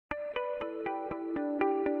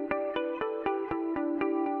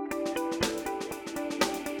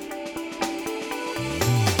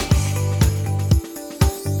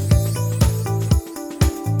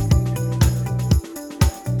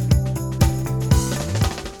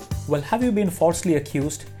Well, have you been falsely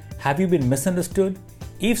accused? Have you been misunderstood?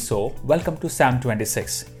 If so, welcome to Psalm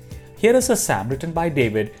 26. Here is a psalm written by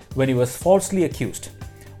David when he was falsely accused.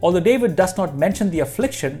 Although David does not mention the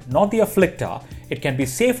affliction nor the afflictor, it can be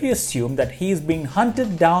safely assumed that he is being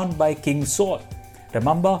hunted down by King Saul.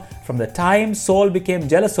 Remember, from the time Saul became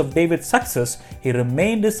jealous of David's success, he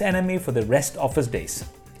remained his enemy for the rest of his days.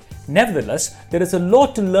 Nevertheless, there is a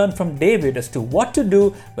lot to learn from David as to what to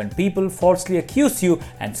do when people falsely accuse you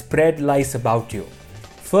and spread lies about you.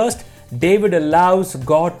 First, David allows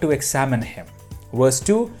God to examine him. Verse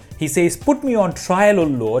 2, he says, "Put me on trial, O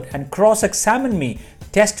Lord, and cross-examine me,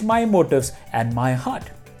 test my motives and my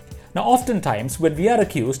heart." Now, oftentimes when we are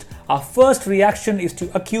accused, our first reaction is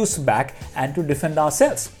to accuse back and to defend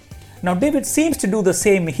ourselves. Now, David seems to do the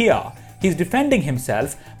same here. He's defending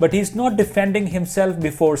himself, but he's not defending himself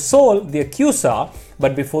before Saul, the accuser,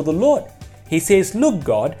 but before the Lord. He says, "Look,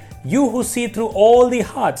 God, you who see through all the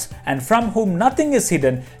hearts and from whom nothing is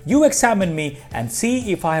hidden, you examine me and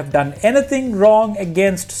see if I have done anything wrong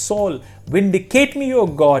against Saul. Vindicate me, O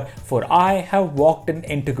God, for I have walked in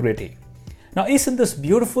integrity." Now, isn't this a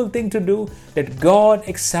beautiful thing to do? Let God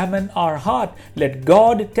examine our heart. Let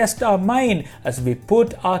God test our mind as we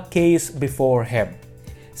put our case before Him.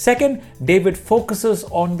 Second, David focuses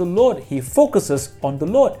on the Lord. He focuses on the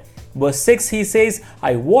Lord. Verse 6, he says,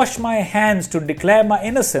 "I wash my hands to declare my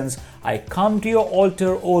innocence. I come to your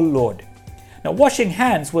altar, O Lord." Now, washing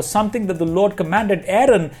hands was something that the Lord commanded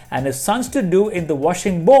Aaron and his sons to do in the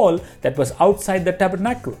washing bowl that was outside the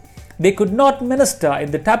tabernacle. They could not minister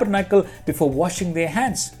in the tabernacle before washing their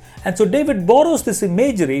hands. And so David borrows this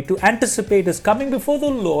imagery to anticipate his coming before the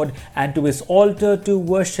Lord and to his altar to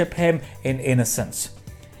worship Him in innocence.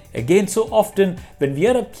 Again, so often when we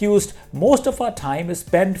are accused, most of our time is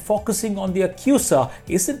spent focusing on the accuser,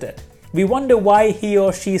 isn't it? We wonder why he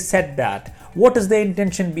or she said that. What is their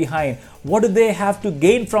intention behind? What do they have to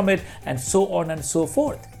gain from it? And so on and so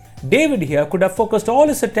forth. David here could have focused all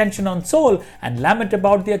his attention on Saul and lament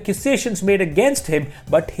about the accusations made against him,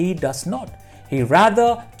 but he does not. He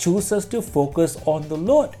rather chooses to focus on the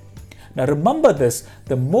Lord. Now remember this,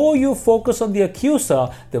 the more you focus on the accuser,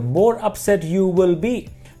 the more upset you will be.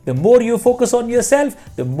 The more you focus on yourself,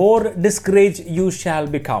 the more discouraged you shall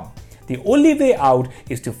become. The only way out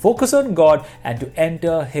is to focus on God and to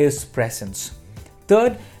enter His presence.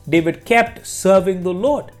 Third, David kept serving the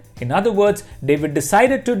Lord. In other words, David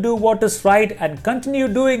decided to do what is right and continue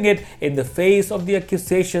doing it in the face of the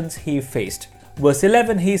accusations he faced. Verse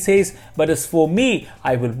 11, he says, "But as for me,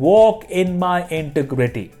 I will walk in my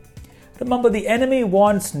integrity." Remember, the enemy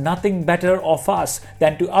wants nothing better of us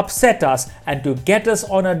than to upset us and to get us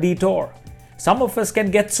on a detour. Some of us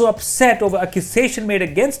can get so upset over accusation made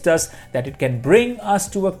against us that it can bring us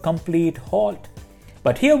to a complete halt.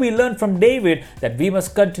 But here we learn from David that we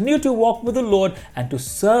must continue to walk with the Lord and to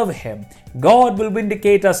serve Him. God will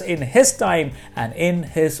vindicate us in His time and in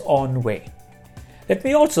His own way. Let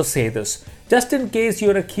me also say this, just in case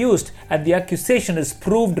you're accused and the accusation is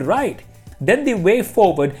proved right, then the way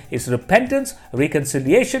forward is repentance,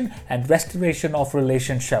 reconciliation, and restoration of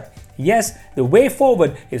relationship. Yes, the way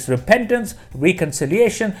forward is repentance,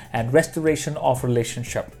 reconciliation, and restoration of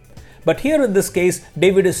relationship. But here in this case,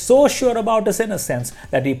 David is so sure about his innocence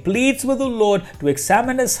that he pleads with the Lord to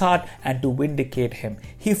examine his heart and to vindicate him.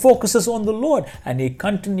 He focuses on the Lord and he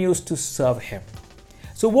continues to serve Him.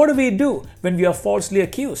 So what do we do when we are falsely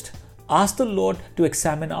accused? Ask the Lord to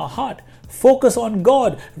examine our heart. Focus on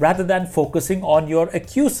God rather than focusing on your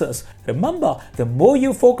accusers. Remember, the more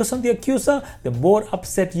you focus on the accuser, the more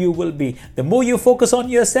upset you will be. The more you focus on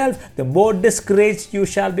yourself, the more discouraged you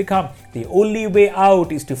shall become. The only way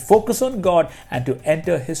out is to focus on God and to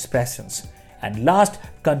enter His presence. And last,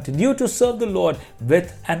 continue to serve the Lord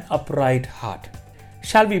with an upright heart.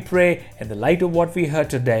 Shall we pray in the light of what we heard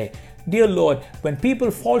today? Dear Lord, when people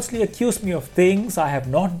falsely accuse me of things I have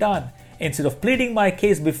not done, instead of pleading my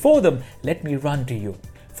case before them, let me run to you.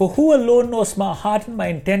 For who alone knows my heart and my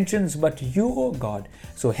intentions but you, O God?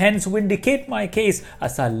 So hence vindicate my case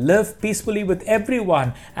as I live peacefully with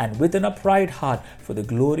everyone and with an upright heart for the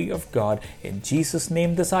glory of God. In Jesus'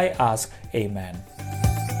 name this I ask. Amen.